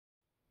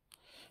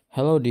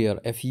Hello dear,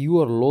 if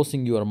you are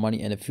losing your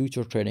money in a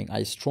future trading,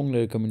 I strongly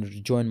recommend you to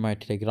join my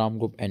Telegram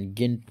group and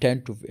gain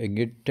 10 to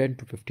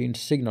 15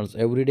 signals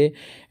every day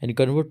and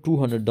convert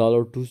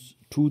 $200 to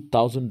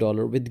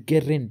 $2,000 with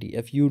guarantee.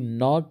 If you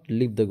not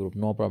leave the group,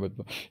 no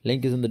problem.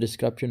 Link is in the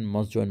description.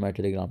 Must join my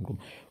Telegram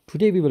group.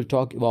 Today we will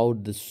talk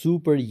about the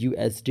super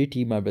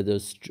USDT, my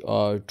brothers,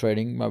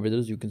 trading, my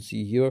brothers. You can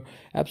see here.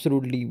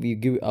 Absolutely, we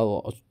give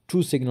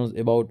two signals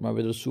about my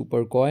brother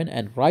super coin,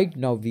 and right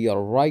now we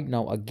are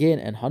again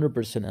and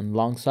 100% on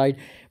long side,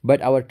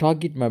 but our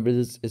target, my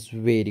brothers, is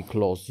very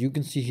close. You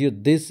can see here,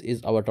 this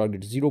is our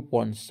target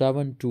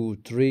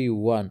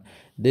 0.7231.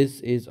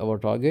 This is our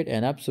target,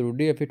 and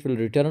absolutely if it will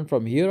return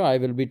from here, I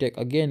will be take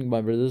again,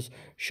 my brothers,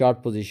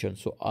 short position.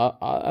 So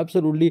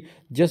absolutely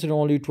just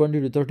only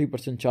 20 to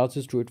 30%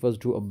 chances to it was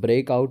to a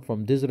breakout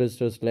from this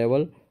resistance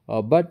level,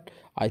 but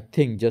I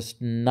think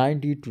just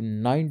 90 to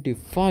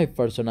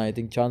 95%, I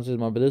think, chances,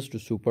 my brothers, to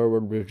super will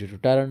be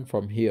return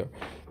from here.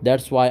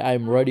 That's why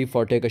I'm ready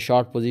for take a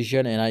short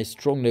position, and I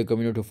strongly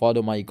recommend you to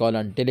follow my call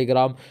on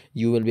Telegram.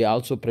 You will be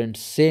also print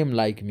same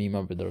like me,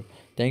 my brother.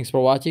 Thanks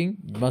for watching.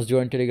 You must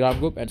join Telegram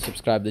group and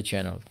subscribe the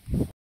channel.